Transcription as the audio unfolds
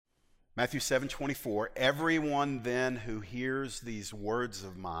Matthew 7:24, everyone then who hears these words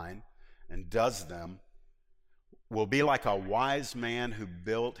of mine and does them will be like a wise man who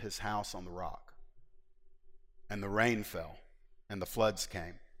built his house on the rock. And the rain fell, and the floods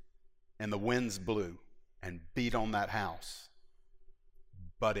came, and the winds blew and beat on that house.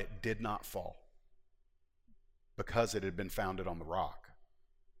 But it did not fall, because it had been founded on the rock.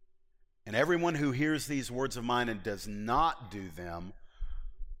 And everyone who hears these words of mine and does not do them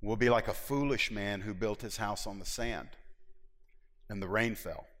will be like a foolish man who built his house on the sand. And the rain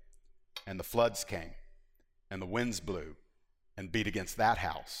fell, and the floods came, and the winds blew and beat against that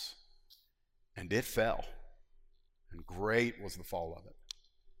house, and it fell, and great was the fall of it.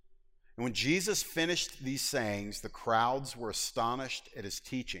 And when Jesus finished these sayings, the crowds were astonished at his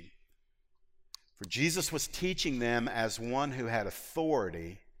teaching. For Jesus was teaching them as one who had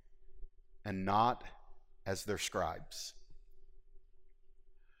authority and not as their scribes.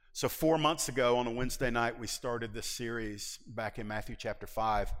 So 4 months ago on a Wednesday night, we started this series back in Matthew chapter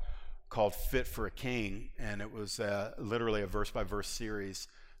 5 called Fit for a King, and it was literally a verse-by-verse series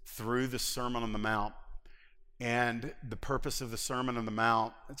through the Sermon on the Mount. And the purpose of the Sermon on the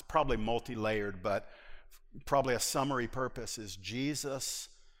Mount, it's probably multi-layered, but probably a summary purpose is Jesus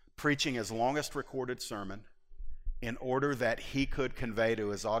preaching his longest recorded sermon in order that he could convey to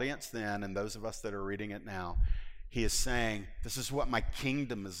his audience then, and those of us that are reading it now, he is saying, this is what my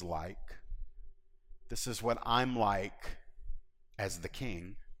kingdom is like. This is what I'm like as the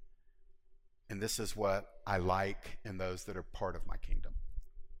king. And this is what I like in those that are part of my kingdom.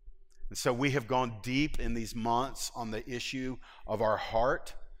 And so we have gone deep in these months on the issue of our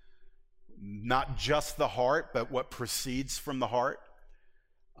heart, not just the heart, but what proceeds from the heart.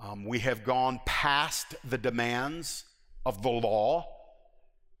 We have gone past the demands of the law,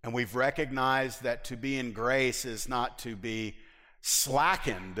 and we've recognized that to be in grace is not to be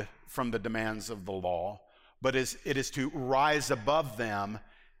slackened from the demands of the law, but it is to rise above them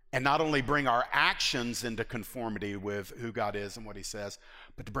and not only bring our actions into conformity with who God is and what he says,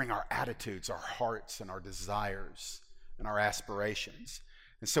 but to bring our attitudes, our hearts, and our desires and our aspirations.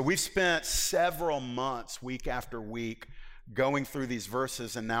 And so we've spent several months, week after week, going through these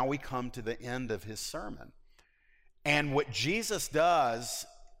verses, and now we come to the end of his sermon. And what Jesus does,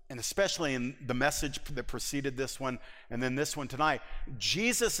 and especially in the message that preceded this one and then this one tonight,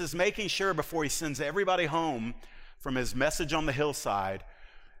 Jesus is making sure before he sends everybody home from his message on the hillside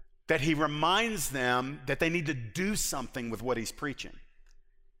that he reminds them that they need to do something with what he's preaching.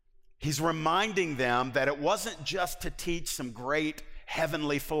 He's reminding them that it wasn't just to teach some great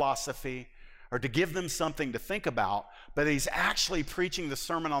heavenly philosophy or to give them something to think about, but he's actually preaching the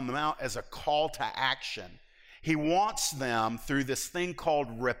Sermon on the Mount as a call to action. He wants them through this thing called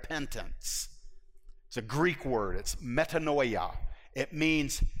repentance. It's a Greek word, it's metanoia. It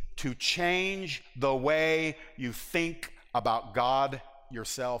means to change the way you think about God,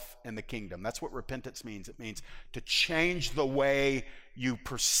 yourself, and the kingdom. That's what repentance means. It means to change the way you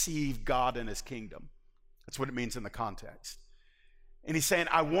perceive God and his kingdom. That's what it means in the context. And he's saying,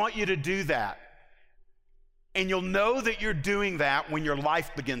 I want you to do that. And you'll know that you're doing that when your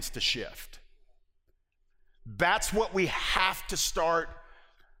life begins to shift. That's what we have to start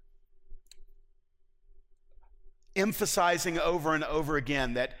emphasizing over and over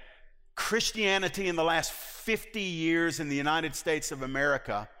again, that Christianity in the last 50 years in the United States of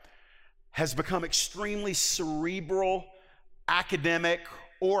America has become extremely cerebral, academic,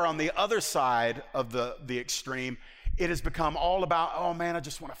 or on the other side of the extreme, it has become all about, oh man, I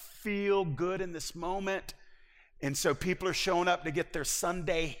just want to feel good in this moment. And so people are showing up to get their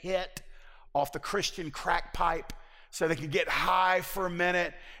Sunday hit off the Christian crack pipe so they can get high for a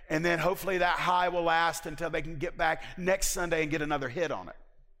minute, and then hopefully that high will last until they can get back next Sunday and get another hit on it.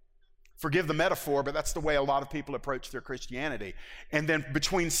 Forgive the metaphor, but that's the way a lot of people approach their Christianity. And then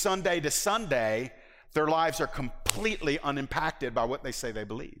between Sunday to Sunday, their lives are completely unimpacted by what they say they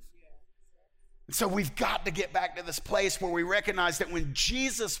believe. And so we've got to get back to this place where we recognize that when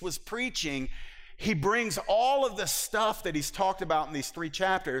Jesus was preaching, he brings all of the stuff that he's talked about in these 3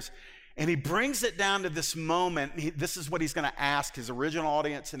 chapters, and he brings it down to this moment. This is what he's going to ask his original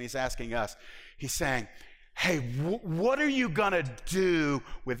audience, and he's asking us. He's saying, hey, what are you going to do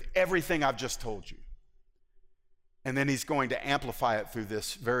with everything I've just told you? And then he's going to amplify it through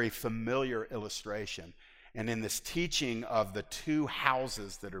this very familiar illustration. And in this teaching of the 2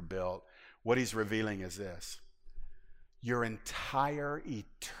 houses that are built, what he's revealing is this: your entire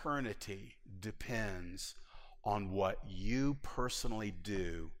eternity depends on what you personally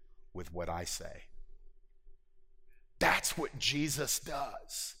do with what I say. That's what Jesus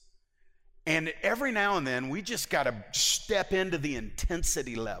does. And every now and then, we just got to step into the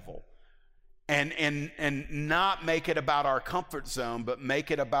intensity level and not make it about our comfort zone, but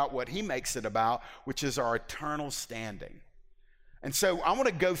make it about what he makes it about, which is our eternal standing. And so I want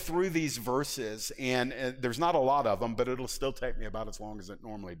to go through these verses, and there's not a lot of them, but it'll still take me about as long as it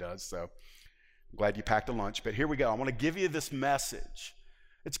normally does. So I'm glad you packed a lunch, but here we go. I want to give you this message.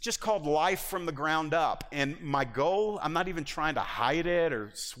 It's just called Life from the Ground Up. And my goal, I'm not even trying to hide it or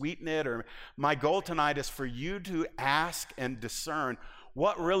sweeten it, or my goal tonight is for you to ask and discern,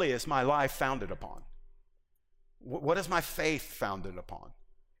 what really is my life founded upon? What is my faith founded upon?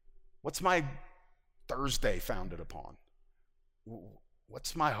 What's my Thursday founded upon?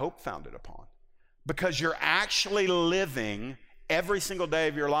 What's my hope founded upon? Because you're actually living every single day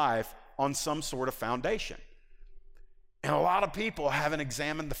of your life on some sort of foundation. And a lot of people haven't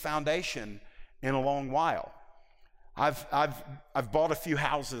examined the foundation in a long while. I've bought a few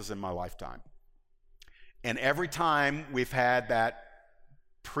houses in my lifetime. And every time we've had that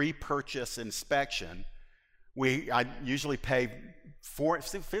pre-purchase inspection, I usually pay for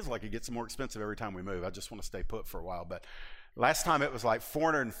it. It feels like it gets more expensive every time we move. I just want to stay put for a while. But last time it was like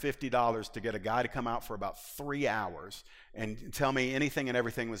 $450 to get a guy to come out for about 3 hours and tell me anything and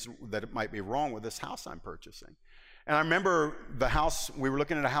everything that it might be wrong with this house I'm purchasing. And I remember the house, we were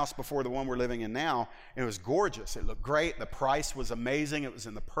looking at a house before the one we're living in now, and it was gorgeous. It looked great. The price was amazing. It was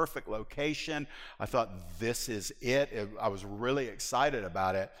in the perfect location. I thought, this is it. I was really excited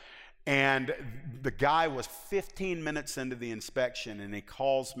about it. And the guy was 15 minutes into the inspection, and he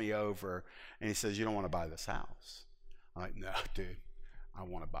calls me over, and he says, you don't want to buy this house. I'm like, no, dude, I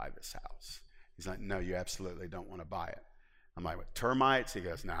want to buy this house. He's like, no, you absolutely don't want to buy it. I'm like, what, termites? He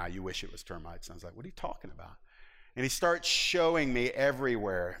goes, nah, you wish it was termites. And I was like, what are you talking about? And he starts showing me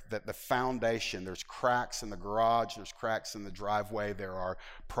everywhere that the foundation, there's cracks in the garage, there's cracks in the driveway, there are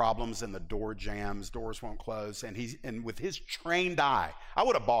problems in the door jams, doors won't close. And with his trained eye, I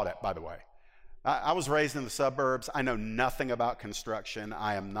would have bought it, by the way. I was raised in the suburbs. I know nothing about construction.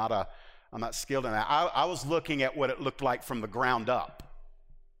 I'm not skilled in that. I was looking at what it looked like from the ground up.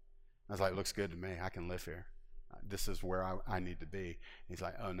 I was like, looks good to me. I can live here. This is where I need to be. He's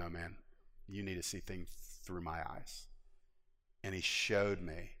like, oh no, man, you need to see things through my eyes. And he showed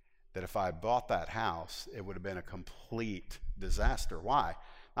me that if I bought that house, it would have been a complete disaster. Why?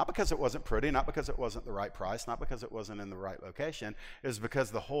 Not because it wasn't pretty, not because it wasn't the right price, not because it wasn't in the right location. It was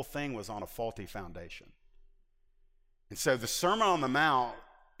because the whole thing was on a faulty foundation. And so the Sermon on the Mount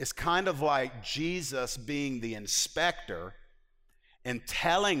is kind of like Jesus being the inspector and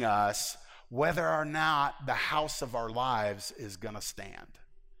telling us whether or not the house of our lives is going to stand.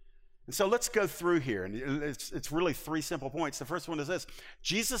 And so let's go through here, and it's really 3 simple points. The first one is this.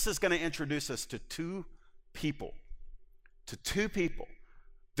 Jesus is going to introduce us to two people.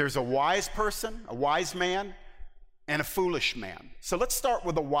 There's a wise person, a wise man, and a foolish man. So let's start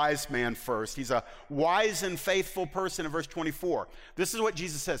with the wise man first. He's a wise and faithful person in verse 24. This is what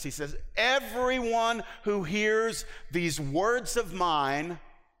Jesus says. He says, everyone who hears these words of mine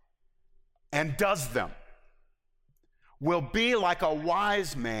and does them will be like a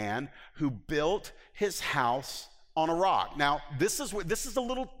wise man who built his house on a rock. Now, this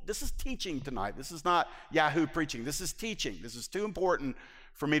is teaching tonight. This is not Yahoo preaching. This is teaching. This is too important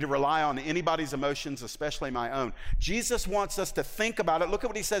for me to rely on anybody's emotions, especially my own. Jesus wants us to think about it. Look at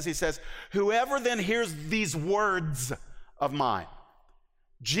what he says. He says, whoever then hears these words of mine.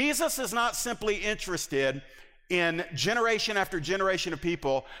 Jesus is not simply interested in generation after generation of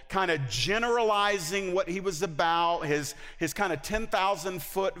people kind of generalizing what he was about, his kind of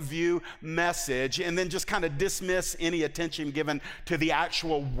 10,000-foot view message, and then just kind of dismiss any attention given to the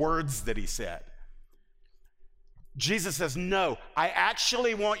actual words that he said. Jesus says, no, I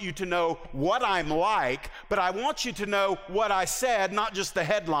actually want you to know what I'm like, but I want you to know what I said, not just the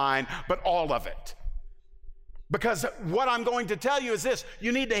headline, but all of it. Because what I'm going to tell you is this: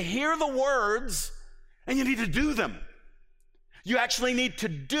 you need to hear the words and you need to do them. You actually need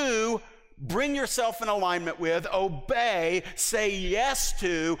to bring yourself in alignment with, obey, say yes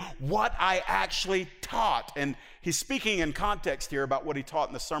to what I actually taught. And he's speaking in context here about what he taught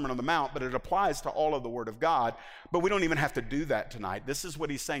in the Sermon on the Mount, but it applies to all of the Word of God. But we don't even have to do that tonight. This is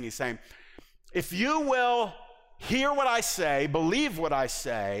what he's saying. He's saying, if you will hear what I say, believe what I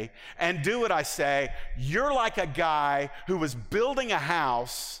say, and do what I say, you're like a guy who was building a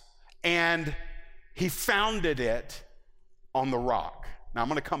house and he founded it on the rock. Now, I'm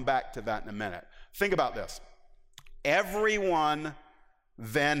going to come back to that in a minute. Think about this. Everyone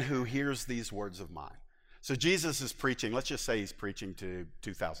then who hears these words of mine. So Jesus is preaching. Let's just say he's preaching to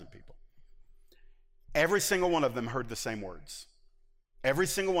 2,000 people. Every single one of them heard the same words. Every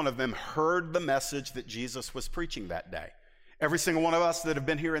single one of them heard the message that Jesus was preaching that day. Every single one of us that have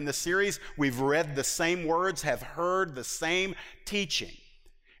been here in this series, we've read the same words, have heard the same teaching.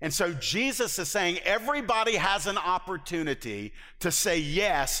 And so Jesus is saying everybody has an opportunity to say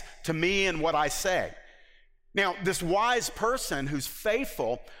yes to me and what I say. Now, this wise person who's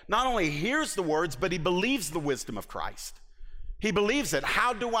faithful not only hears the words, but he believes the wisdom of Christ. He believes it.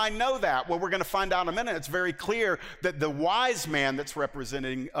 How do I know that? Well, we're going to find out in a minute. It's very clear that the wise man that's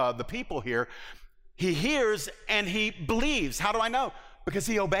representing the people here, he hears and he believes. How do I know? Because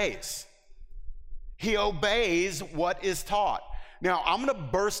he obeys. He obeys what is taught. Now, I'm going to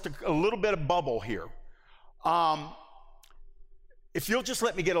burst a little bit of bubble here. If you'll just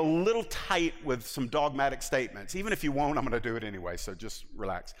let me get a little tight with some dogmatic statements, even if you won't, I'm going to do it anyway, so just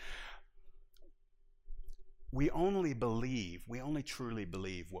relax. We only truly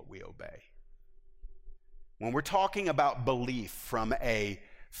believe what we obey. When we're talking about belief from a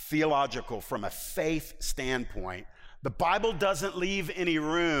theological, from a faith standpoint, the Bible doesn't leave any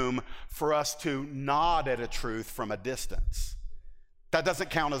room for us to nod at a truth from a distance. That doesn't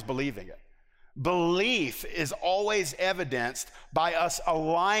count as believing it. Belief is always evidenced by us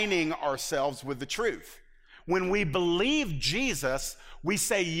aligning ourselves with the truth. When we believe Jesus, we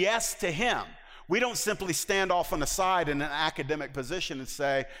say yes to him. We don't simply stand off on the side in an academic position and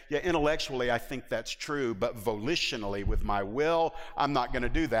say, yeah, intellectually I think that's true, but volitionally with my will, I'm not going to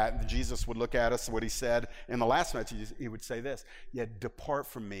do that. And Jesus would look at us, what he said in the last message, he would say this, yeah, depart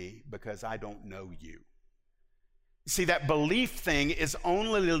from me because I don't know you. See, that belief thing is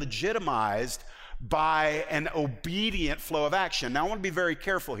only legitimized by an obedient flow of action. Now, I want to be very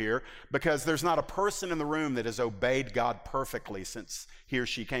careful here because there's not a person in the room that has obeyed God perfectly since he or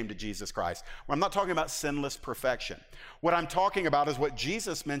she came to Jesus Christ. Well, I'm not talking about sinless perfection. What I'm talking about is what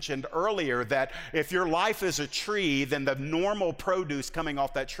Jesus mentioned earlier, that if your life is a tree, then the normal produce coming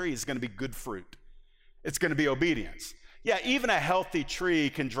off that tree is going to be good fruit. It's going to be obedience. Yeah, even a healthy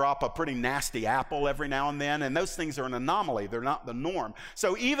tree can drop a pretty nasty apple every now and then, and those things are an anomaly. They're not the norm.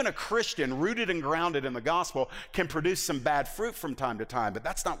 So even a Christian rooted and grounded in the gospel can produce some bad fruit from time to time, but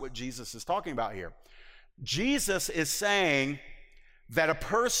that's not what Jesus is talking about here. Jesus is saying that a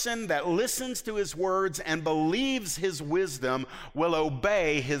person that listens to his words and believes his wisdom will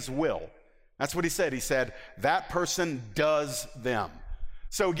obey his will. That's what he said. He said, that person does them.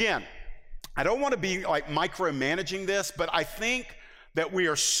 So again, I don't want to be like micromanaging this, but I think that we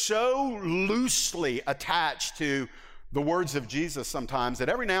are so loosely attached to the words of Jesus sometimes that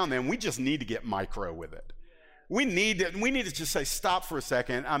every now and then we just need to get micro with it. We need to just say, stop for a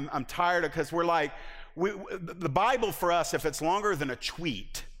second. I'm tired of, because we're like, the Bible for us, if it's longer than a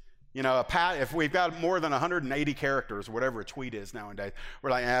tweet, you know, if we've got more than 180 characters, whatever a tweet is nowadays,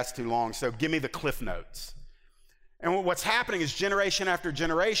 we're like, that's too long. So give me the Cliff Notes. And what's happening is generation after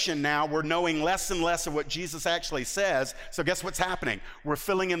generation now, we're knowing less and less of what Jesus actually says. So guess what's happening? We're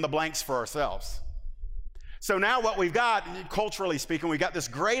filling in the blanks for ourselves. So now what we've got, culturally speaking, we've got this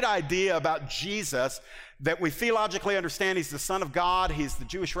great idea about Jesus that we theologically understand. He's the Son of God. He's the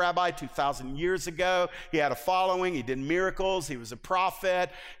Jewish rabbi 2,000 years ago. He had a following. He did miracles. He was a prophet.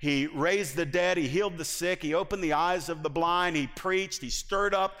 He raised the dead. He healed the sick. He opened the eyes of the blind. He preached. He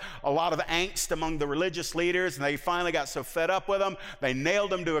stirred up a lot of angst among the religious leaders, and they finally got so fed up with him, they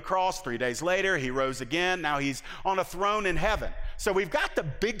nailed him to a cross. 3 days later, he rose again. Now he's on a throne in heaven. So we've got the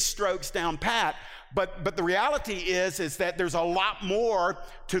big strokes down pat, but the reality is that there's a lot more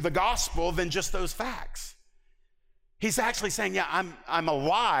to the gospel than just those facts. He's actually saying, yeah, I'm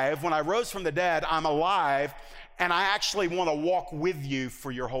alive. When I rose from the dead, I'm alive, and I actually want to walk with you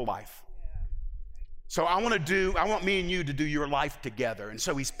for your whole life. So I want me and you to do your life together. And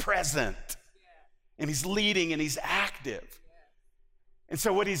so he's present, and he's leading, and he's active. And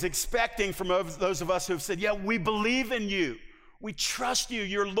so what he's expecting from those of us who have said, yeah, we believe in you. We trust you.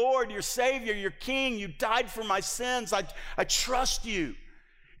 You're Lord, you're Savior, you're King. You died for my sins. I trust you.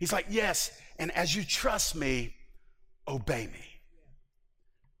 He's like, yes, and as you trust me, obey me.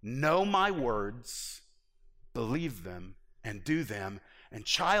 Know my words, believe them, and do them. And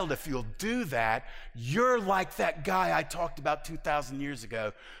child, if you'll do that, you're like that guy I talked about 2,000 years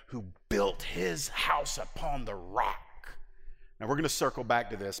ago who built his house upon the rock. Now we're going to circle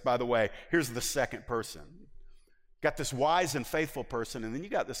back to this. By the way, here's the second person. Got this wise and faithful person, and then you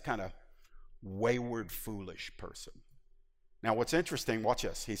got this kind of wayward, foolish person. Now, what's interesting, watch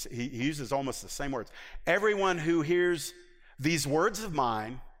this. He uses almost the same words. Everyone who hears these words of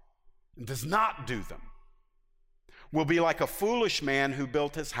mine and does not do them will be like a foolish man who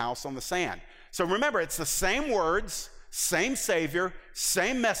built his house on the sand. So remember, it's the same words, same Savior,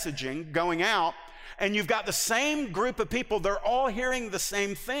 same messaging going out, and you've got the same group of people. They're all hearing the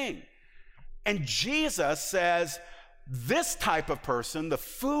same thing. And Jesus says, this type of person, the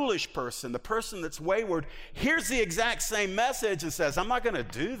foolish person, the person that's wayward, hears the exact same message and says, I'm not going to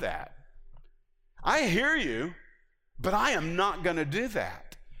do that. I hear you, but I am not going to do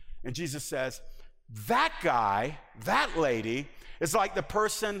that. And Jesus says, that guy, that lady, is like the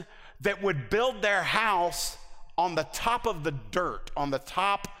person that would build their house on the top of the dirt, on the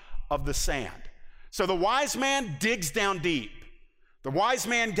top of the sand. So the wise man digs down deep. The wise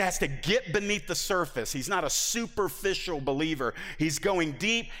man has to get beneath the surface. He's not a superficial believer. He's going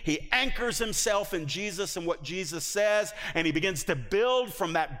deep. He anchors himself in Jesus and what Jesus says, and he begins to build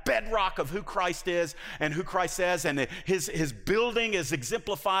from that bedrock of who Christ is and who Christ says, and his building is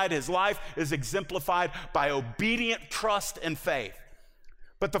exemplified, his life is exemplified by obedient trust and faith.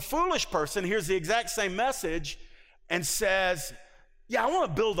 But the foolish person hears the exact same message and says, yeah, I want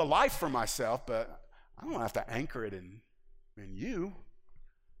to build a life for myself, but I don't have to anchor it in you.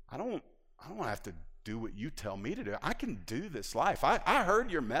 I don't have to do what you tell me to do. I can do this life. I heard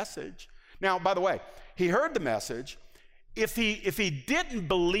your message. Now, by the way, he heard the message. If he didn't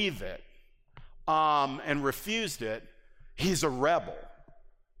believe it and refused it, he's a rebel.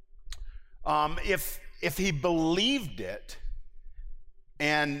 If he believed it,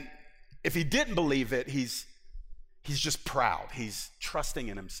 and if he didn't believe it, he's just proud. He's trusting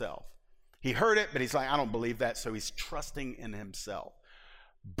in himself. He heard it, but he's like, I don't believe that, so he's trusting in himself.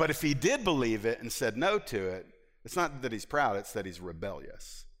 But if he did believe it and said no to it, it's not that he's proud, it's that he's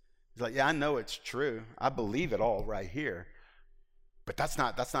rebellious. He's like, yeah, I know it's true. I believe it all right here, but that's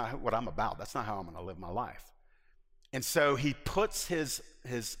not what I'm about. That's not how I'm going to live my life. And so he puts his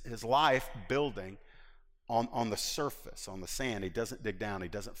life building on the surface, on the sand. He doesn't dig down. He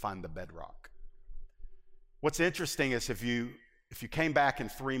doesn't find the bedrock. What's interesting is if you came back in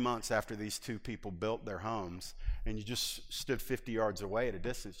 3 months after these two people built their homes and you just stood 50 yards away at a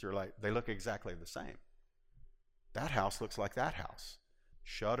distance, you're like, they look exactly the same. That house looks like that house.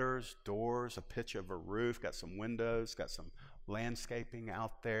 Shutters, doors, a pitch of a roof, got some windows, got some landscaping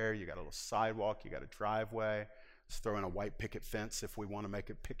out there. You got a little sidewalk, you got a driveway. Let's throw in a white picket fence if we want to make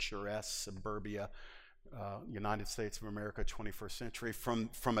it picturesque, suburbia, United States of America, 21st century.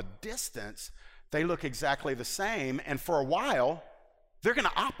 From a distance, they look exactly the same, and for a while, they're going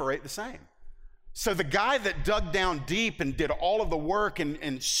to operate the same. So the guy that dug down deep and did all of the work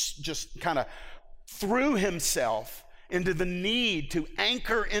and just kind of threw himself into the need to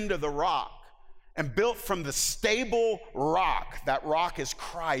anchor into the rock and built from the stable rock, that rock is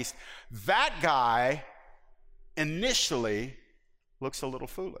Christ, that guy initially looks a little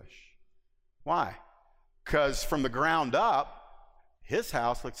foolish. Why? Because from the ground up, his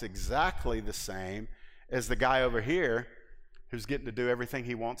house looks exactly the same as the guy over here who's getting to do everything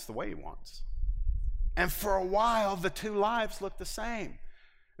he wants the way he wants. And for a while, the two lives look the same.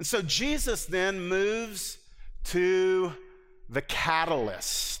 And so Jesus then moves to the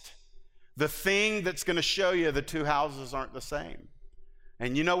catalyst, the thing that's going to show you the two houses aren't the same.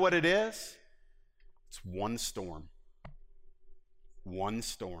 And you know what it is? It's one storm. One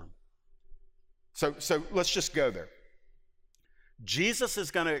storm. So let's just go there. Jesus is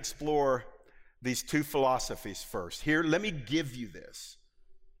going to explore these two philosophies first. Here, let me give you this.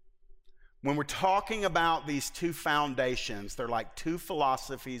 When we're talking about these two foundations, they're like two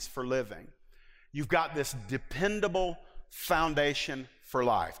philosophies for living. You've got this dependable foundation for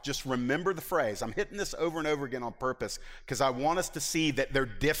life. Just remember the phrase. I'm hitting this over and over again on purpose because I want us to see that they're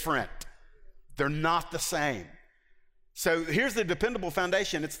different. They're not the same. So here's the dependable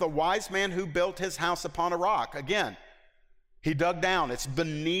foundation. It's the wise man who built his house upon a rock. Again, he dug down. It's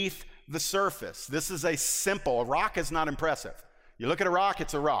beneath the surface. This is a rock is not impressive. You look at a rock,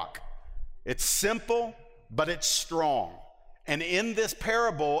 it's a rock. It's simple, but it's strong. And in this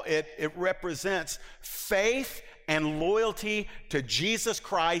parable, it represents faith and loyalty to Jesus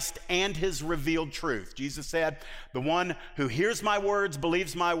Christ and his revealed truth. Jesus said, the one who hears my words,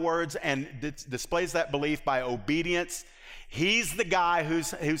 believes my words, and displays that belief by obedience, he's the guy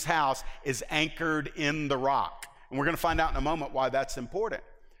whose house is anchored in the rock. And we're going to find out in a moment why that's important.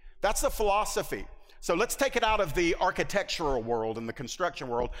 That's the philosophy. So let's take it out of the architectural world and the construction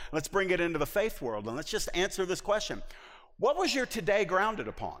world. Let's bring it into the faith world. And let's just answer this question. What was your today grounded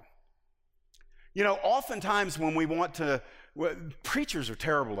upon? You know, oftentimes when we want to, preachers are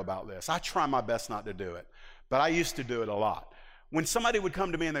terrible about this. I try my best not to do it, but I used to do it a lot. When somebody would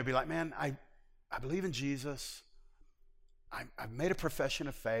come to me and they'd be like, man, I believe in Jesus. I've made a profession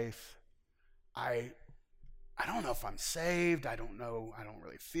of faith. I don't know if I'm saved. I don't know. I don't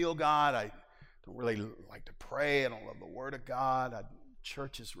really feel God. I don't really like to pray. I don't love the Word of God.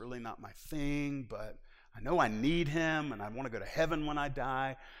 Church is really not my thing, but I know I need him and I want to go to heaven when I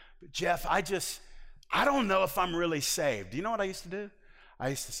die. But Jeff, I I don't know if I'm really saved. Do you know what I used to do? I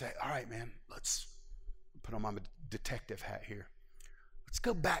used to say, all right, man, let's put on my detective hat here. Let's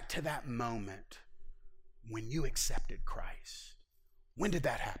go back to that moment when you accepted Christ. When did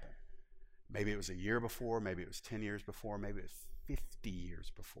that happen? Maybe it was a year before, maybe it was 10 years before, maybe it was 50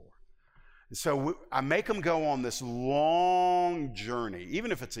 years before. And so I make them go on this long journey,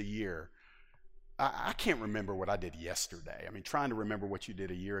 even if it's a year. I can't remember what I did yesterday. I mean, trying to remember what you did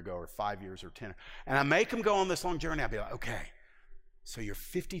a year ago or 5 years or 10. And I make them go on this long journey. I'll be like, okay, so you're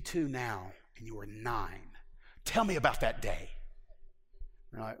 52 now and you were 9. Tell me about that day.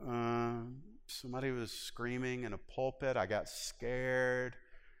 And they're like, somebody was screaming in a pulpit. I got scared.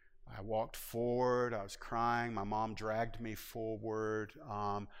 I walked forward. I was crying. My mom dragged me forward.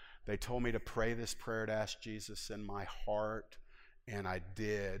 They told me to pray this prayer to ask Jesus in my heart, and I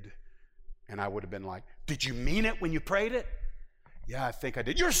did. And I would have been like, did you mean it when you prayed it? Yeah, I think I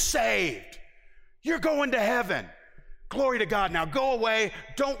did. You're saved. You're going to heaven. Glory to God. Now go away.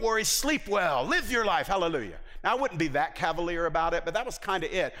 Don't worry. Sleep well. Live your life. Hallelujah. Now, I wouldn't be that cavalier about it, but that was kind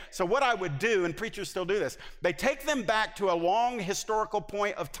of it. So what I would do, and preachers still do this, they take them back to a long historical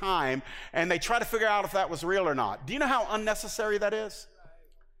point of time, and they try to figure out if that was real or not. Do you know how unnecessary that is?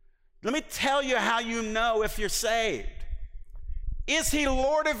 Let me tell you how you know if you're saved. Is he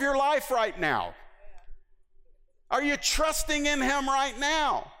Lord of your life right now? Are you trusting in him right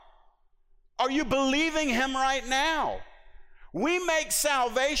now? Are you believing him right now? We make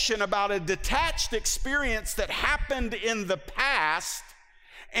salvation about a detached experience that happened in the past,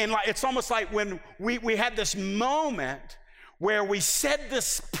 and it's almost like when we had this moment where we said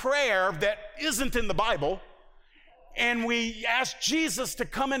this prayer that isn't in the Bible, and we asked Jesus to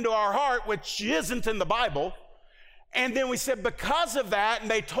come into our heart, which isn't in the Bible. And then we said, because of that, and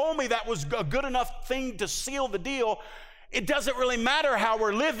they told me that was a good enough thing to seal the deal, it doesn't really matter how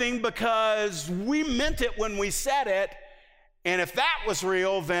we're living because we meant it when we said it. And if that was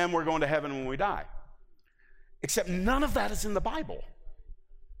real, then we're going to heaven when we die. Except none of that is in the Bible.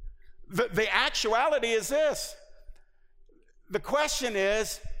 The actuality is this. The question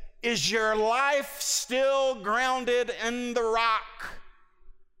is your life still grounded in the rock?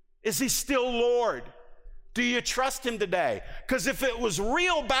 Is he still Lord? Do you trust him today? Because if it was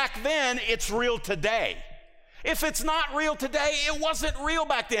real back then, it's real today. If it's not real today, it wasn't real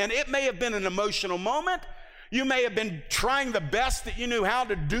back then. It may have been an emotional moment. You may have been trying the best that you knew how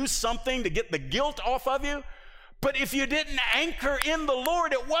to do something to get the guilt off of you. But if you didn't anchor in the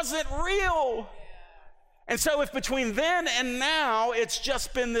Lord, it wasn't real. And so if between then and now, it's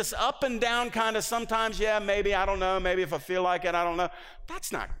just been this up and down kind of sometimes, yeah, maybe, I don't know, maybe if I feel like it, I don't know.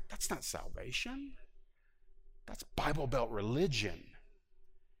 That's not salvation. That's Bible Belt religion.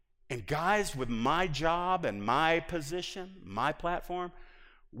 And guys, with my job and my position, my platform,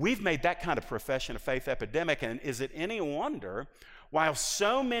 we've made that kind of profession of faith epidemic. And is it any wonder why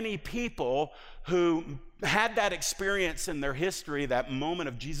so many people who had that experience in their history, that moment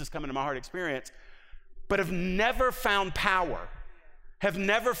of Jesus coming to my heart experience, but have never found power, have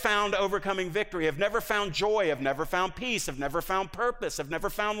never found overcoming victory, have never found joy, have never found peace, have never found purpose, have never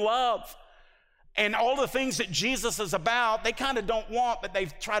found love. And all the things that Jesus is about, they kind of don't want, but they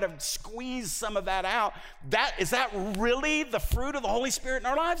try to squeeze some of that out. Is that really the fruit of the Holy Spirit in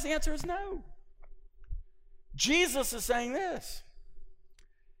our lives? The answer is no. Jesus is saying this.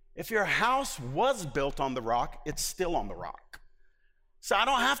 If your house was built on the rock, it's still on the rock. So I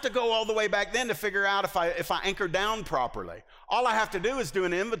don't have to go all the way back then to figure out if I anchor down properly. All I have to do is do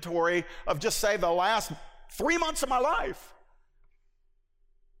an inventory of just say the last 3 months of my life.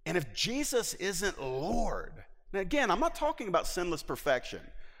 And if Jesus isn't Lord, now again, I'm not talking about sinless perfection.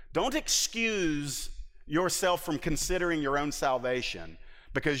 Don't excuse yourself from considering your own salvation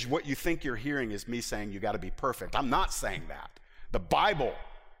because what you think you're hearing is me saying you got to be perfect. I'm not saying that. The Bible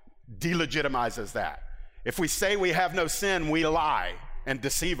delegitimizes that. If we say we have no sin, we lie and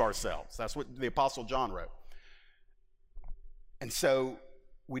deceive ourselves. That's what the Apostle John wrote. And so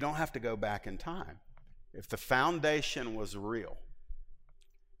we don't have to go back in time. If the foundation was real,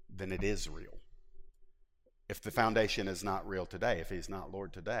 then it is real. If the foundation is not real today, if he's not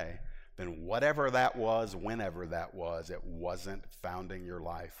Lord today, then whatever that was, whenever that was, it wasn't founding your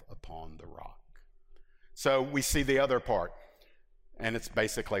life upon the rock. So we see the other part, and it's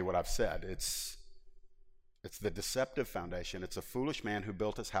basically what I've said. It's the deceptive foundation. It's a foolish man who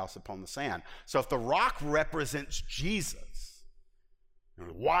built his house upon the sand. So if the rock represents Jesus,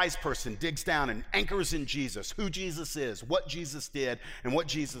 a wise person digs down and anchors in Jesus, who Jesus is, what Jesus did, and what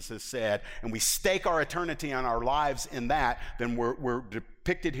Jesus has said, and we stake our eternity and our lives in that, then we're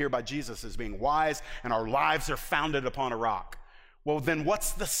depicted here by Jesus as being wise, and our lives are founded upon a rock. Well, then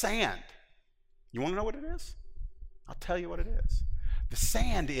what's the sand? You want to know what it is? I'll tell you what it is. The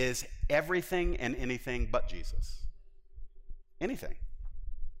sand is everything and anything but Jesus. Anything.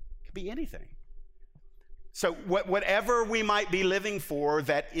 It could be anything. So whatever we might be living for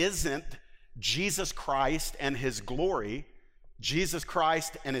that isn't Jesus Christ and his glory, Jesus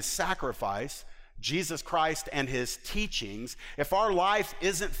Christ and his sacrifice, Jesus Christ and his teachings, if our life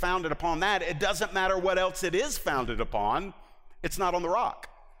isn't founded upon that, it doesn't matter what else it is founded upon, it's not on the rock.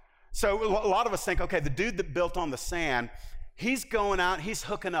 So a lot of us think, okay, the dude that built on the sand, he's going out, he's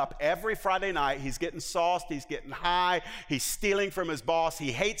hooking up every Friday night, he's getting sauced, he's getting high, he's stealing from his boss,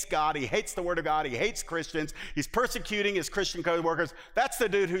 he hates God, he hates the Word of God, he hates Christians, he's persecuting his Christian co-workers. That's the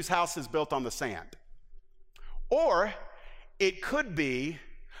dude whose house is built on the sand. Or it could be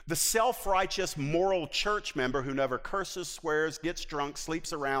the self-righteous moral church member who never curses, swears, gets drunk,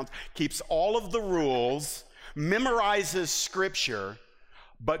 sleeps around, keeps all of the rules, memorizes scripture,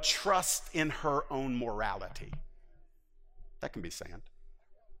 but trusts in her own morality. That can be sand.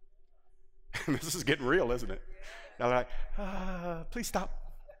 This is getting real, isn't it? Now they're like, please stop.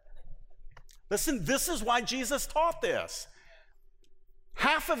 Listen, this is why Jesus taught this.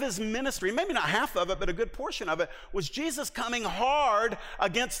 Half of his ministry, maybe not half of it, but a good portion of it, was Jesus coming hard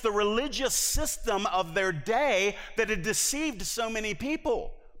against the religious system of their day that had deceived so many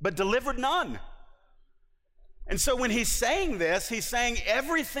people, but delivered none. And so when he's saying this, he's saying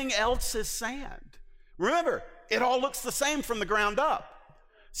everything else is sand. Remember, it all looks the same from the ground up.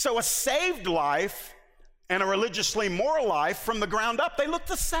 So a saved life and a religiously moral life from the ground up, they look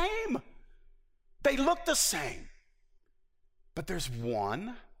the same. They look the same. But there's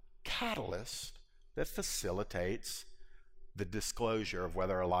one catalyst that facilitates the disclosure of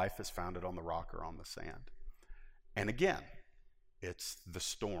whether a life is founded on the rock or on the sand. And again, it's the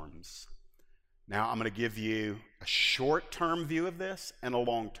storms. Now, I'm going to give you a short-term view of this and a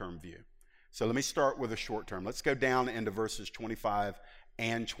long-term view. So let me start with a short-term. Let's go down into verses 25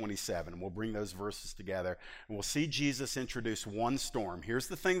 and 27, and we'll bring those verses together, and we'll see Jesus introduce one storm. Here's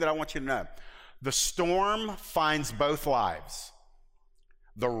the thing that I want you to know. The storm finds both lives,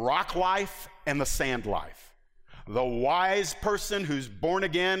 the rock life and the sand life. The wise person who's born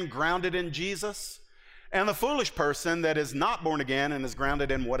again, grounded in Jesus, and the foolish person that is not born again and is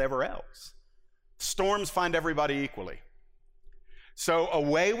grounded in whatever else. Storms find everybody equally. So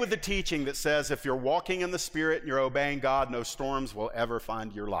away with the teaching that says if you're walking in the Spirit and you're obeying God, no storms will ever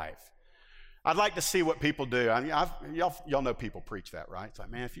find your life. I'd like to see what people do. I mean, y'all know people preach that, right? It's like,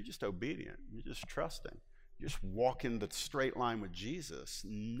 man, if you're just obedient, you're just trusting, you just walk in the straight line with Jesus,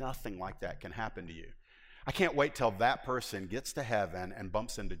 nothing like that can happen to you. I can't wait till that person gets to heaven and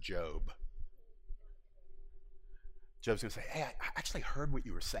bumps into Job. Job's going to say, hey, I actually heard what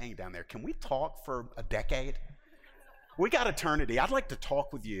you were saying down there. Can we talk for a decade? We got eternity. I'd like to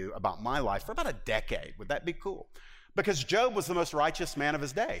talk with you about my life for about a decade. Would that be cool? Because Job was the most righteous man of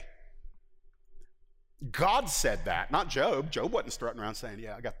his day. God said that, not Job. Job wasn't strutting around saying,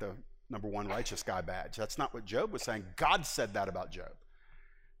 yeah, I got the -- righteous guy badge. That's not what Job was saying. God said that about Job.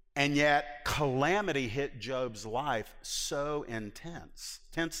 And yet calamity hit Job's life so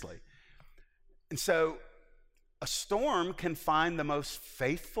intensely. And so a storm can find the most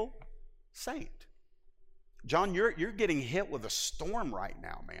faithful saint. John, you're getting hit with a storm right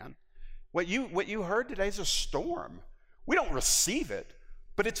now, man. What you heard today is a storm. We don't receive it,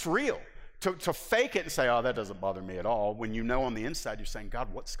 but it's real. To fake it and say, oh, that doesn't bother me at all, when you know on the inside you're saying,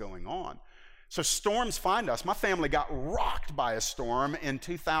 God, what's going on? So storms find us. My family got rocked by a storm in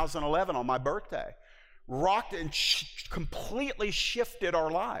 2011 on my birthday. Rocked and completely shifted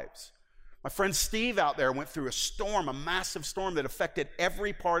our lives. My friend Steve out there went through a storm, a massive storm that affected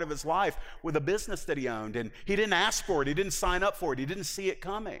every part of his life with a business that he owned. And he didn't ask for it. He didn't sign up for it. He didn't see it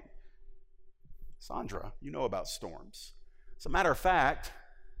coming. Sandra, you know about storms. As a matter of fact,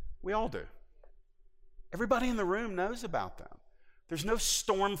 we all do. Everybody in the room knows about them. There's no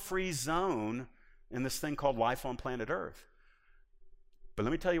storm-free zone in this thing called life on planet Earth. But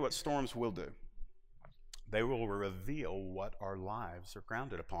let me tell you what storms will do. They will reveal what our lives are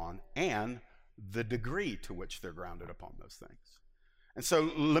grounded upon and the degree to which they're grounded upon those things. And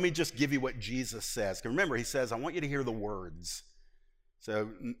so let me just give you what Jesus says. Remember, he says, I want you to hear the words. So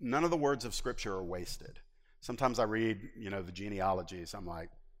none of the words of Scripture are wasted. Sometimes I read, the genealogies. I'm like,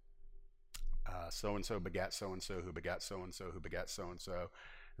 so-and-so begat so-and-so, who begat so-and-so, who begat so-and-so.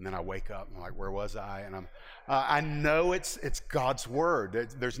 And then I wake up and I'm like, where was I? And I know it's God's word.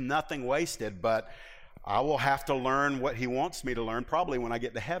 There's nothing wasted, but I will have to learn what he wants me to learn probably when I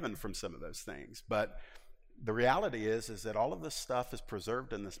get to heaven from some of those things. But the reality is that all of this stuff is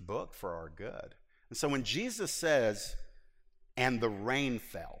preserved in this book for our good. And so when Jesus says, and the rain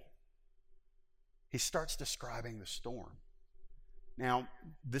fell, he starts describing the storm. Now,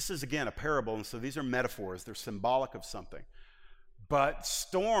 this is, again, a parable, and so these are metaphors. They're symbolic of something. But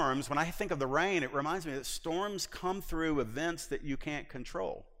storms, when I think of the rain, it reminds me that storms come through events that you can't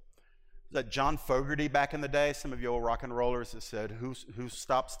control. That John Fogerty back in the day, some of you old rock and rollers that said, who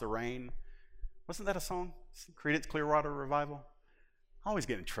stops the rain? Wasn't that a song? Creedence Clearwater Revival? I always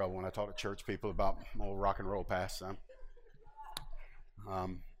get in trouble when I talk to church people about my old rock and roll past. So.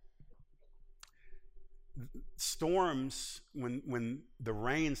 Storms, when the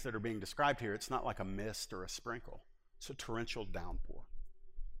rains that are being described here, it's not like a mist or a sprinkle. It's a torrential downpour.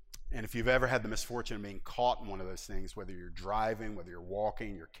 And if you've ever had the misfortune of being caught in one of those things, whether you're driving, whether you're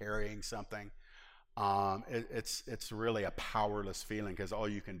walking, you're carrying something, it's really a powerless feeling, because all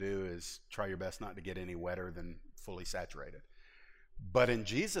you can do is try your best not to get any wetter than fully saturated. But in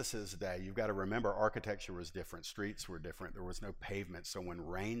Jesus' day, you've got to remember, architecture was different, streets were different, there was no pavement. So when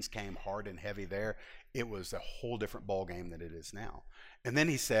rains came hard and heavy there, it was a whole different ballgame than it is now. And then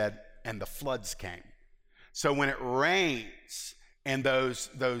he said, and the floods came. So when it rains and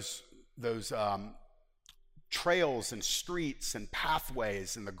those trails and streets and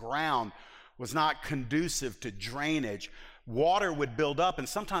pathways and the ground was not conducive to drainage, water would build up, and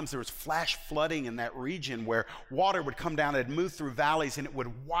sometimes there was flash flooding in that region where water would come down and move through valleys and it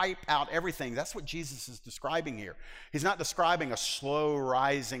would wipe out everything. That's what Jesus is describing here. He's not describing a slow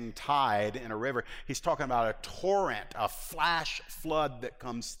rising tide in a river. He's talking about a torrent, a flash flood that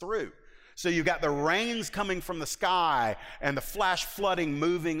comes through. So you've got the rains coming from the sky and the flash flooding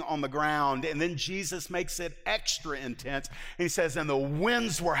moving on the ground, and then Jesus makes it extra intense. And he says, and the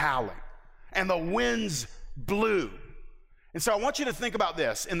winds were howling, and the winds blew. And so I want you to think about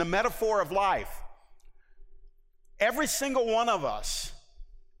this. In the metaphor of life, every single one of us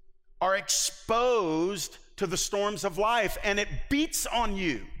are exposed to the storms of life, and it beats on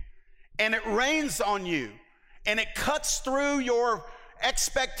you, and it rains on you, and it cuts through your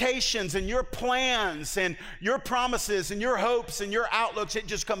expectations and your plans and your promises and your hopes and your outlooks. It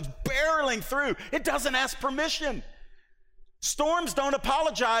just comes barreling through. It doesn't ask permission. Storms don't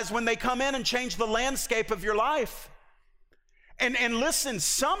apologize when they come in and change the landscape of your life. And listen,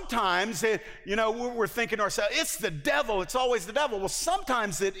 sometimes, we're thinking to ourselves, it's the devil, it's always the devil. Well,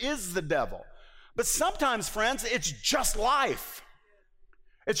 sometimes it is the devil. But sometimes, friends, it's just life.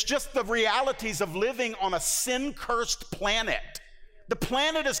 It's just the realities of living on a sin-cursed planet. The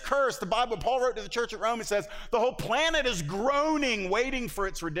planet is cursed. The Bible, Paul wrote to the church at Rome, he says, the whole planet is groaning, waiting for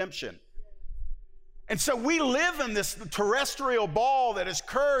its redemption. And so we live in this terrestrial ball that is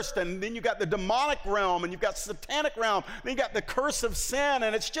cursed, and then you've got the demonic realm, and you've got satanic realm, then you've got the curse of sin,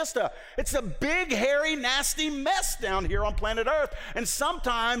 and it's a big, hairy, nasty mess down here on planet Earth. And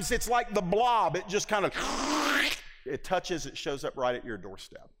sometimes it's like the blob. It just kind of, it touches, it shows up right at your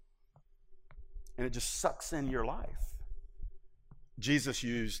doorstep. And it just sucks in your life. Jesus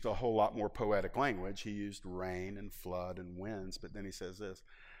used a whole lot more poetic language. He used rain and flood and winds, but then he says this,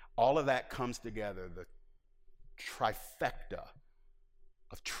 all of that comes together, the trifecta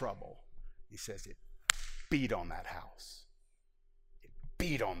of trouble. He says it beat on that house. It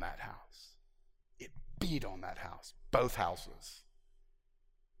beat on that house. It beat on that house. Both houses.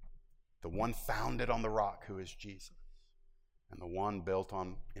 The one founded on the rock, who is Jesus, and the one built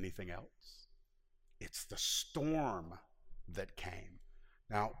on anything else. It's the storm that came.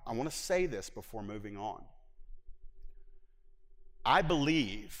 Now, I want to say this before moving on. I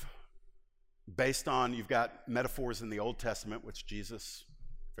believe, based on, you've got metaphors in the Old Testament, which Jesus,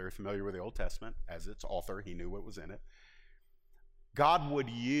 very familiar with the Old Testament, as its author, he knew what was in it. God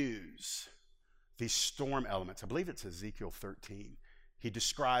would use these storm elements. I believe it's Ezekiel 13. He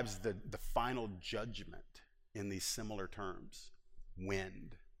describes the final judgment in these similar terms: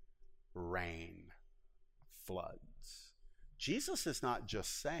 wind, rain, floods. Jesus is not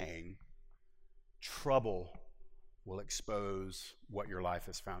just saying trouble will expose what your life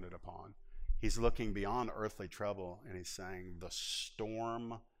is founded upon. He's looking beyond earthly trouble, and he's saying the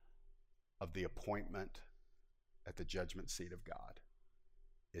storm of the appointment at the judgment seat of God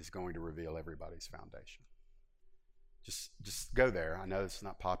is going to reveal everybody's foundation. Just go there. I know it's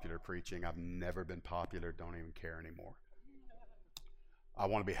not popular preaching. I've never been popular. Don't even care anymore. I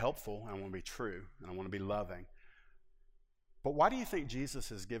want to be helpful, and I want to be true, and I want to be loving. But why do you think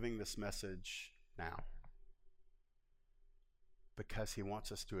Jesus is giving this message now? Because he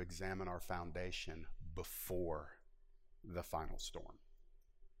wants us to examine our foundation before the final storm.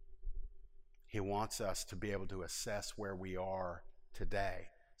 He wants us to be able to assess where we are today.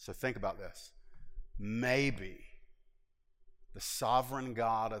 So think about this. Maybe the sovereign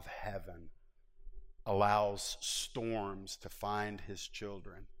God of heaven allows storms to find his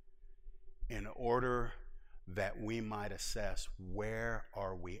children in order that we might assess where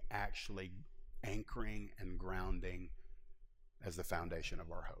are we actually anchoring and grounding as the foundation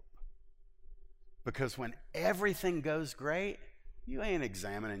of our hope. Because when everything goes great, you ain't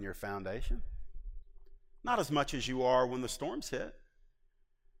examining your foundation. Not as much as you are when the storms hit.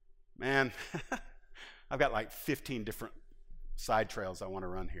 Man, I've got like 15 different side trails I want to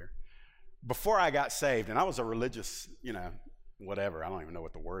run here. Before I got saved, and I was a religious, whatever, I don't even know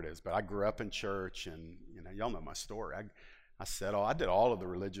what the word is, but I grew up in church, and y'all know my story. I did all of the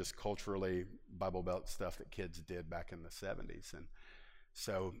religious, culturally, Bible Belt stuff that kids did back in the 70s. And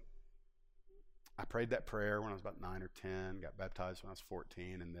so I prayed that prayer when I was about 9 or 10, got baptized when I was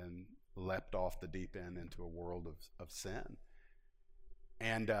 14, and then leapt off the deep end into a world of sin.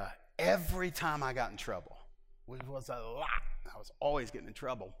 And every time I got in trouble, which was a lot, I was always getting in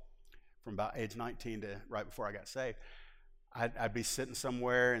trouble from about age 19 to right before I got saved. I'd be sitting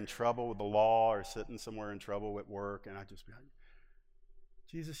somewhere in trouble with the law or sitting somewhere in trouble at work, and I'd just be like,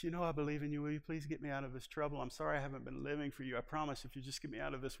 Jesus, I believe in you. Will you please get me out of this trouble? I'm sorry I haven't been living for you. I promise if you just get me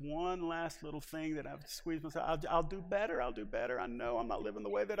out of this one last little thing that I've squeezed myself, I'll do better. I'll do better. I know I'm not living the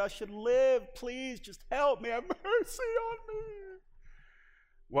way that I should live. Please just help me. Have mercy on me.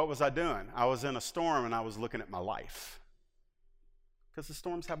 What was I doing? I was in a storm, and I was looking at my life. Because the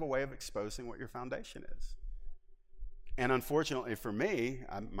storms have a way of exposing what your foundation is. And unfortunately for me,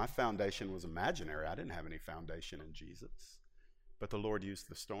 my foundation was imaginary. I didn't have any foundation in Jesus. But the Lord used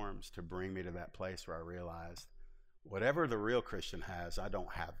the storms to bring me to that place where I realized whatever the real Christian has, I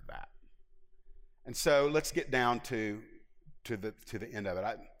don't have that. And so let's get down to the end of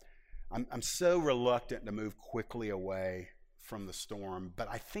it. I'm so reluctant to move quickly away from the storm, but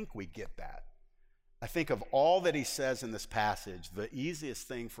I think we get that. I think of all that he says in this passage, the easiest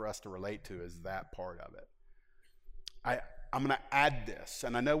thing for us to relate to is that part of it. I'm going to add this,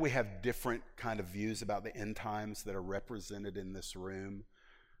 and I know we have different kind of views about the end times that are represented in this room,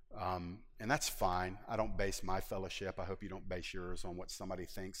 and that's fine. I don't base my fellowship, I hope you don't base yours, on what somebody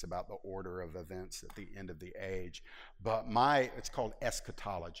thinks about the order of events at the end of the age. But it's called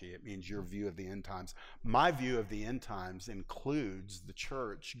eschatology. It means your view of the end times. My view of the end times includes the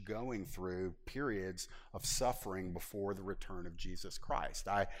church going through periods of suffering before the return of Jesus Christ.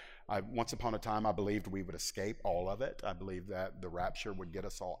 Once upon a time, I believed we would escape all of it. I believed that the rapture would get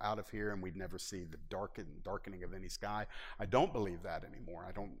us all out of here and we'd never see the darkening of any sky. I don't believe that anymore.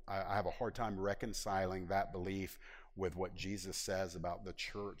 I have a hard time reconciling that belief with what Jesus says about the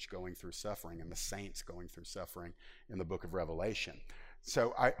church going through suffering and the saints going through suffering in the book of Revelation.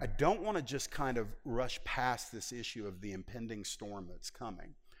 So I don't want to just kind of rush past this issue of the impending storm that's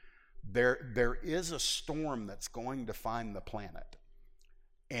coming. There is a storm that's going to find the planet.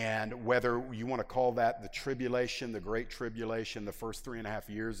 And whether you want to call that the tribulation, the great tribulation, the first 3.5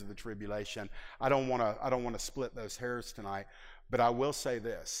 years of the tribulation, I don't want to split those hairs tonight, but I will say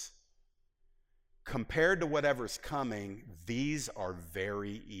this. Compared to whatever's coming, these are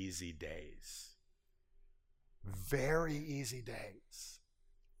very easy days. Very easy days.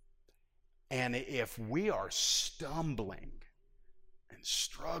 And if we are stumbling and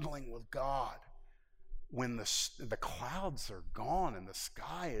struggling with God, when the clouds are gone and the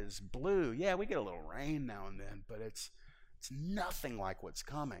sky is blue, yeah, we get a little rain now and then, but it's nothing like what's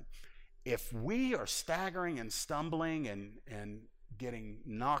coming. If we are staggering and stumbling and getting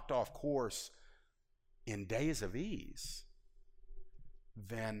knocked off course in days of ease,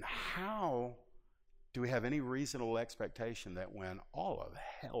 then how do we have any reasonable expectation that when all of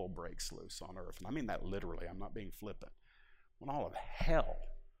hell breaks loose on earth, and I mean that literally, I'm not being flippant, when all of hell,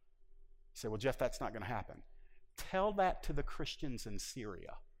 you say, well, Jeff, that's not going to happen. Tell that to the Christians in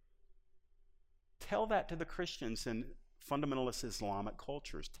Syria. Tell that to the Christians in fundamentalist Islamic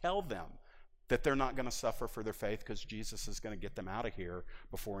cultures. Tell them that they're not going to suffer for their faith because Jesus is going to get them out of here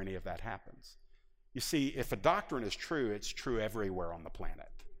before any of that happens. You see, if a doctrine is true, it's true everywhere on the planet.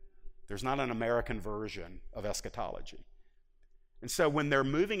 There's not an American version of eschatology. And so when they're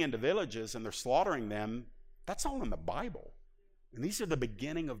moving into villages and they're slaughtering them, that's all in the Bible. And these are the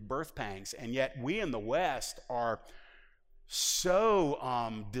beginning of birth pangs. And yet we in the West are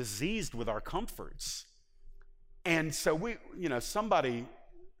so diseased with our comforts. And so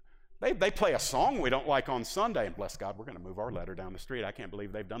they play a song we don't like on Sunday. And bless God, we're going to move our letter down the street. I can't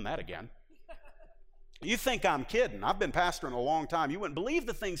believe they've done that again. You think I'm kidding. I've been pastoring a long time. You wouldn't believe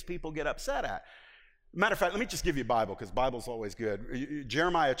the things people get upset at. Matter of fact, let me just give you a Bible, because Bible's always good.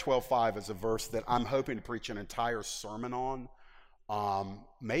 Jeremiah 12:5 is a verse that I'm hoping to preach an entire sermon on.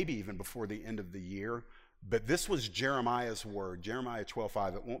 Maybe even before the end of the year. But this was Jeremiah's word, Jeremiah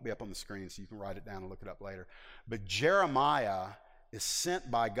 12:5. It won't be up on the screen, so you can write it down and look it up later. But Jeremiah is sent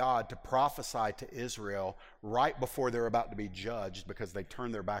by God to prophesy to Israel right before they're about to be judged because they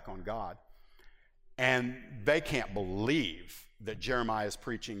turn their back on God. And they can't believe that Jeremiah is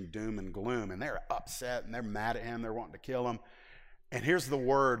preaching doom and gloom, and they're upset and they're mad at him. They're wanting to kill him. And here's the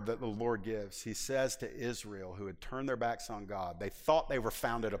word that the Lord gives. He says to Israel, who had turned their backs on God, they thought they were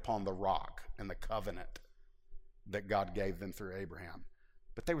founded upon the rock and the covenant that God gave them through Abraham.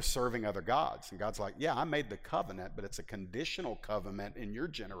 But they were serving other gods. And God's like, yeah, I made the covenant, but it's a conditional covenant in your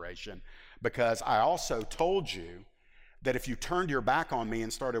generation because I also told you that if you turned your back on me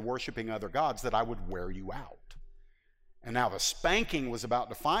and started worshiping other gods, that I would wear you out. And now the spanking was about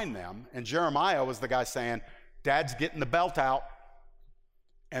to find them, and Jeremiah was the guy saying, Dad's getting the belt out.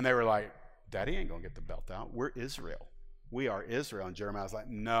 And they were like, Daddy ain't gonna get the belt out. We're Israel. We are Israel. And Jeremiah's like,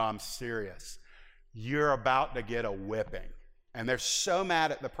 no, I'm serious. You're about to get a whipping. And they're so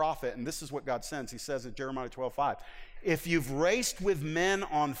mad at the prophet, and this is what God sends. He says in Jeremiah 12:5, if you've raced with men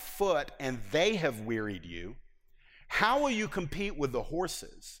on foot and they have wearied you, how will you compete with the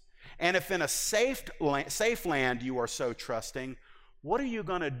horses? And if in a safe land you are so trusting, what are you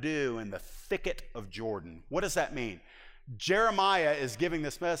going to do in the thicket of Jordan? What does that mean? Jeremiah is giving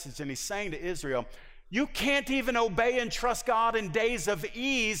this message, and he's saying to Israel, you can't even obey and trust God in days of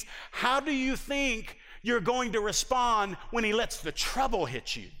ease. How do you think you're going to respond when he lets the trouble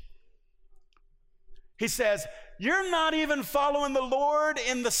hit you? He says, you're not even following the Lord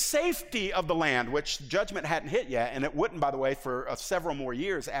in the safety of the land, which judgment hadn't hit yet, and it wouldn't, by the way, for several more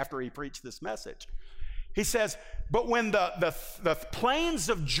years after he preached this message. He says, but when the plains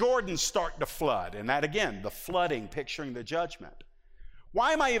of Jordan start to flood, and that again, the flooding, picturing the judgment.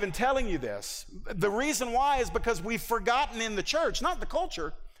 Why am I even telling you this? The reason why is because we've forgotten in the church, not the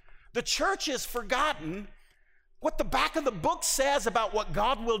culture. The church has forgotten what the back of the book says about what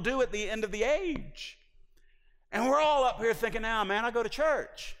God will do at the end of the age. And we're all up here thinking, now, man, I go to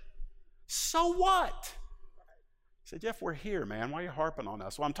church. So what? I said, Jeff, we're here, man. Why are you harping on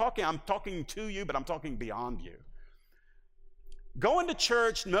us? Well, I'm talking to you, but I'm talking beyond you. Going to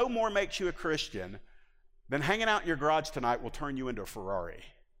church no more makes you a Christian than hanging out in your garage tonight will turn you into a Ferrari.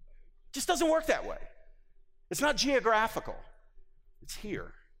 It just doesn't work that way. It's not geographical. It's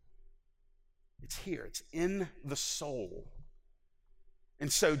here. It's here. It's in the soul.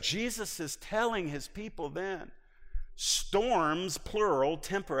 And so Jesus is telling his people then, storms, plural,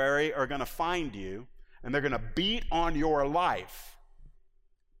 temporary, are going to find you, and they're going to beat on your life.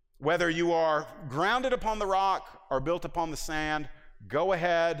 Whether you are grounded upon the rock or built upon the sand, go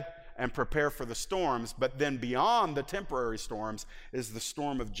ahead and prepare for the storms. But then beyond the temporary storms is the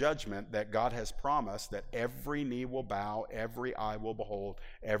storm of judgment that God has promised that every knee will bow, every eye will behold,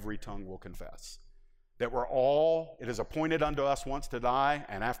 every tongue will confess. That it is appointed unto us once to die,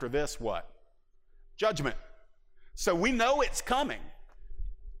 and after this, what? Judgment. So we know it's coming.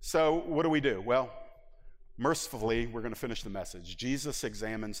 So what do? Well, mercifully, we're going to finish the message. Jesus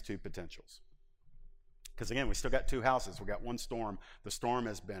examines two potentials. Because again, we still got two houses. We got one storm. The storm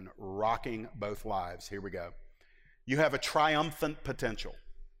has been rocking both lives. Here we go. You have a triumphant potential.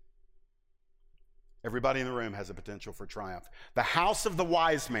 Everybody in the room has a potential for triumph. The house of the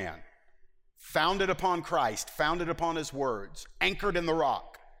wise man, founded upon Christ, founded upon his words, anchored in the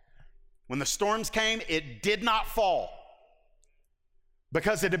rock. When the storms came, it did not fall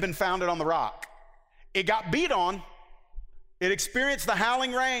because it had been founded on the rock. It got beat on. It experienced the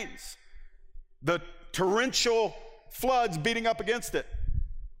howling rains, the torrential floods beating up against it.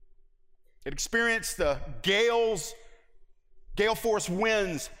 It experienced the gale force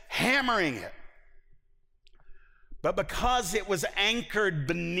winds hammering it. But because it was anchored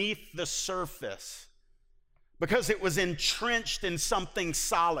beneath the surface, because it was entrenched in something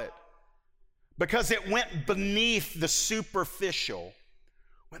solid, because it went beneath the superficial,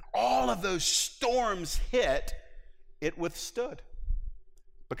 when all of those storms hit, it withstood.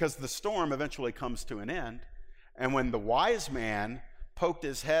 Because the storm eventually comes to an end. And when the wise man poked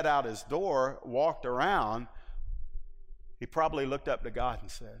his head out his door, walked around, he probably looked up to God and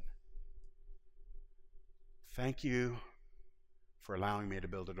said, thank you for allowing me to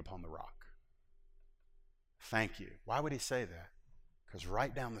build it upon the rock. Thank you. Why would he say that? Because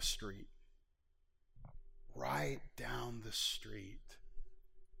right down the street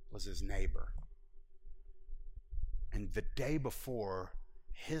was his neighbor. And the day before,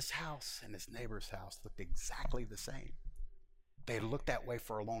 his house and his neighbor's house looked exactly the same. They looked that way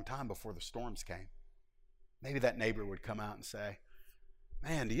for a long time before the storms came. Maybe that neighbor would come out and say,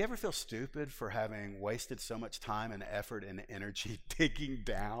 man, do you ever feel stupid for having wasted so much time and effort and energy digging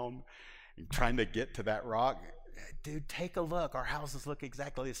down and trying to get to that rock? Dude, take a look. Our houses look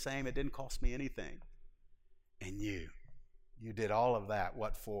exactly the same. It didn't cost me anything. And you You did all of that.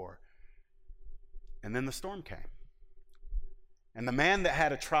 What for? And then the storm came. And the man that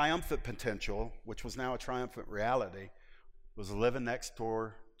had a triumphant potential, which was now a triumphant reality, was living next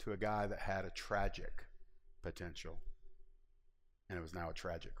door to a guy that had a tragic potential. And it was now a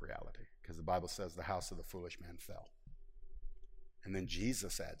tragic reality, because the Bible says the house of the foolish man fell. And then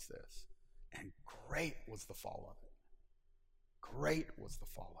Jesus adds this, and great was the fall of it. Great was the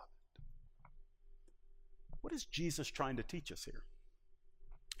fall of it. What is Jesus trying to teach us here?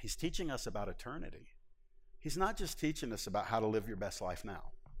 He's teaching us about eternity. He's not just teaching us about how to live your best life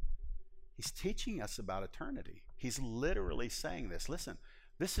now. He's teaching us about eternity. He's literally saying this. Listen,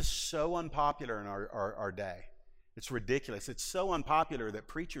 this is so unpopular in our day. It's ridiculous. It's so unpopular that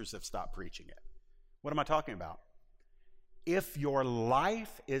preachers have stopped preaching it. What am I talking about? If your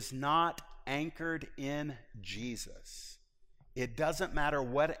life is not anchored in Jesus, it doesn't matter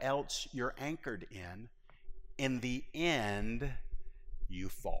what else you're anchored in the end, you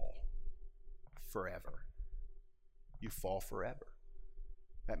fall forever. You fall forever.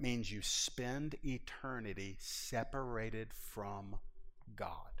 That means you spend eternity separated from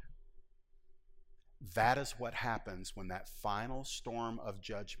God. That is what happens when that final storm of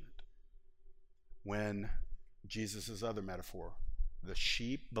judgment, when Jesus' other metaphor, the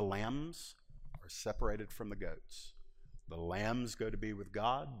sheep, the lambs are separated from the goats. The lambs go to be with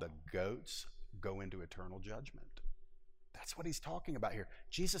God, the goats go into eternal judgment. That's what he's talking about here.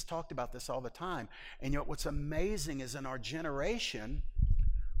 Jesus talked about this all the time. And yet what's amazing is in our generation,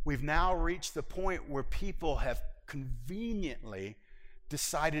 we've now reached the point where people have conveniently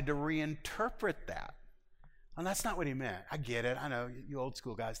decided to reinterpret that. And that's not what he meant. I get it. I know, you old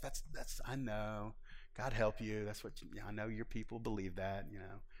school guys, that's I know. God help you. That's what I know your people believe that, you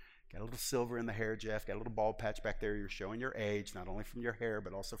know. Got a little silver in the hair, Jeff. Got a little bald patch back there. You're showing your age, not only from your hair,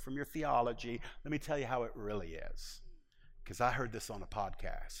 but also from your theology. Let me tell you how it really is, because I heard this on a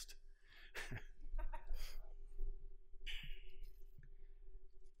podcast.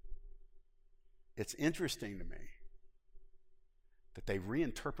 It's interesting to me that they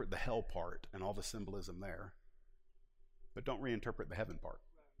reinterpret the hell part and all the symbolism there, but don't reinterpret the heaven part.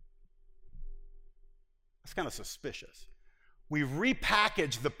 That's kind of suspicious. We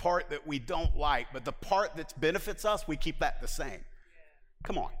repackage the part that we don't like, but the part that benefits us, we keep that the same.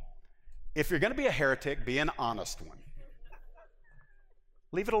 Come on. If you're going to be a heretic, be an honest one.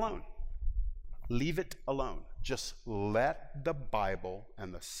 Leave it alone. Leave it alone. Just let the Bible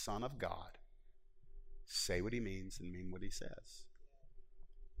and the Son of God say what he means and mean what he says.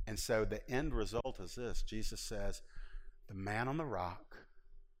 And so the end result is this. Jesus says, the man on the rock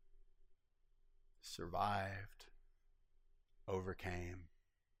survived, overcame,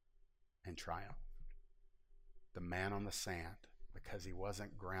 and triumphed. The man on the sand, because he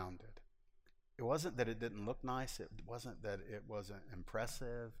wasn't grounded. It wasn't that it didn't look nice. It wasn't that it wasn't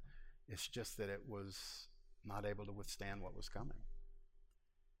impressive. It's just that it was not able to withstand what was coming.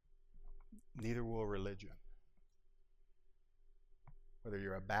 Neither will religion. Whether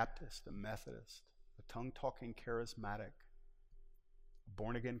you're a Baptist, a Methodist, a tongue-talking charismatic, a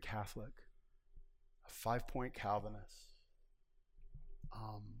born-again Catholic, a five-point Calvinist,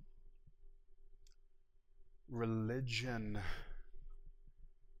 religion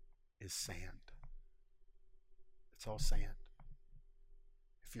is sand. It's all sand.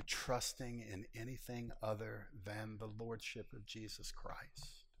 If you're trusting in anything other than the lordship of Jesus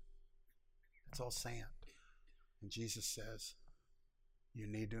Christ, it's all sand. And Jesus says, you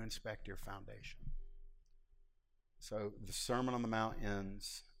need to inspect your foundation. So the Sermon on the Mount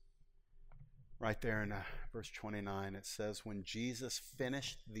ends right there in verse 29. It says, when Jesus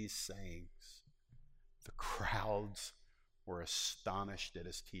finished these sayings, the crowds were astonished at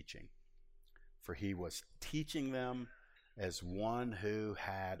his teaching, for he was teaching them as one who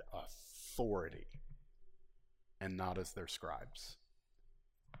had authority and not as their scribes.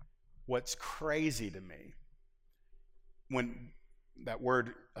 What's crazy to me, when that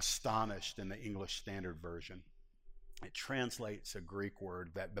word astonished in the English Standard Version, it translates a Greek word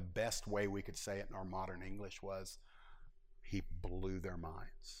that the best way we could say it in our modern English was, he blew their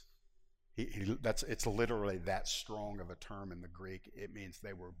minds. It's literally that strong of a term in the Greek. It means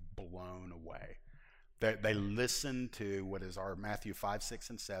they were blown away. They listened to what is our Matthew 5, 6,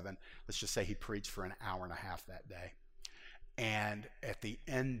 and 7. Let's just say he preached for an hour and a half that day. And at the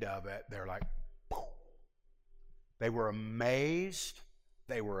end of it, they're like, poof. They were amazed,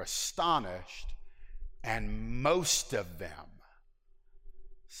 they were astonished, and most of them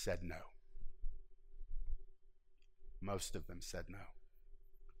said no. Most of them said no.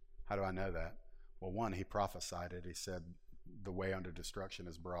 How do I know that? Well, one, he prophesied it. He said, The way unto destruction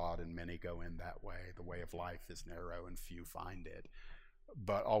is broad, and many go in that way. The way of life is narrow, and few find it.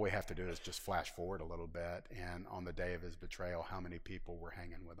 But all we have to do is just flash forward a little bit, and on the day of his betrayal, how many people were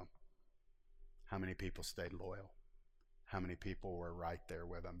hanging with him? How many people stayed loyal? How many people were right there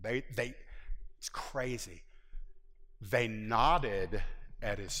with him? It's crazy. They nodded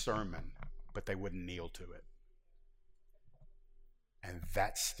at his sermon, but they wouldn't kneel to it. And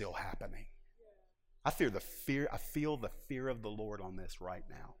that's still happening. I feel the fear of the Lord on this right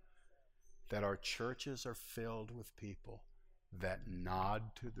now. That our churches are filled with people that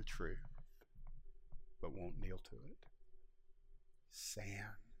nod to the truth, but won't kneel to it. Sand.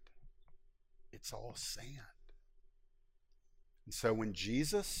 It's all sand. And so when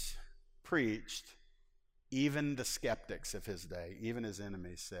Jesus preached, even the skeptics of his day, even his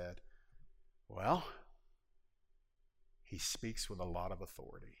enemies said, well, he speaks with a lot of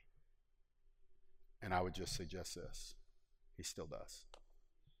authority. And I would just suggest this. He still does.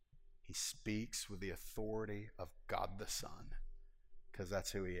 He speaks with the authority of God the Son, because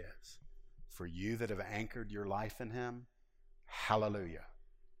that's who he is. For you that have anchored your life in him, hallelujah.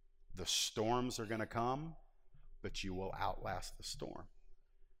 The storms are going to come, but you will outlast the storm.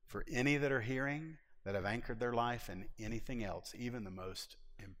 For any that are hearing, that have anchored their life in anything else, even the most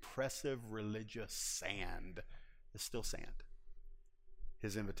impressive religious sand, is still sand.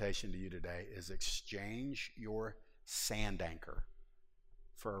 His invitation to you today is exchange your sand anchor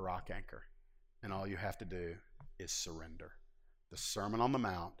for a rock anchor. And all you have to do is surrender. The Sermon on the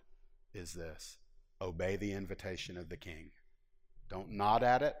Mount is this: obey the invitation of the King. Don't nod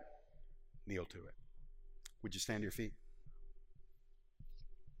at it, kneel to it. Would you stand to your feet?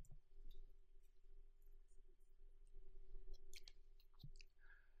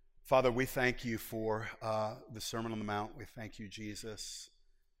 Father, we thank you for the Sermon on the Mount. We thank you, Jesus,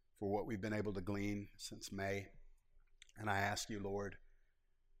 for what we've been able to glean since May. And I ask you, Lord,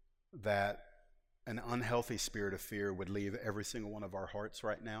 that an unhealthy spirit of fear would leave every single one of our hearts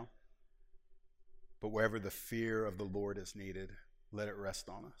right now. But wherever the fear of the Lord is needed, let it rest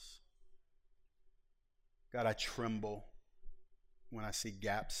on us. God, I tremble when I see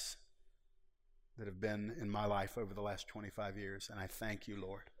gaps that have been in my life over the last 25 years. And I thank you,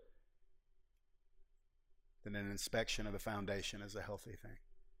 Lord, that an inspection of the foundation is a healthy thing.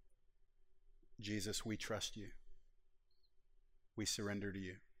 Jesus, we trust you. We surrender to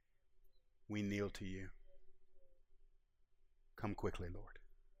you. We kneel to you. Come quickly, Lord.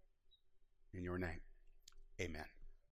 In your name, amen.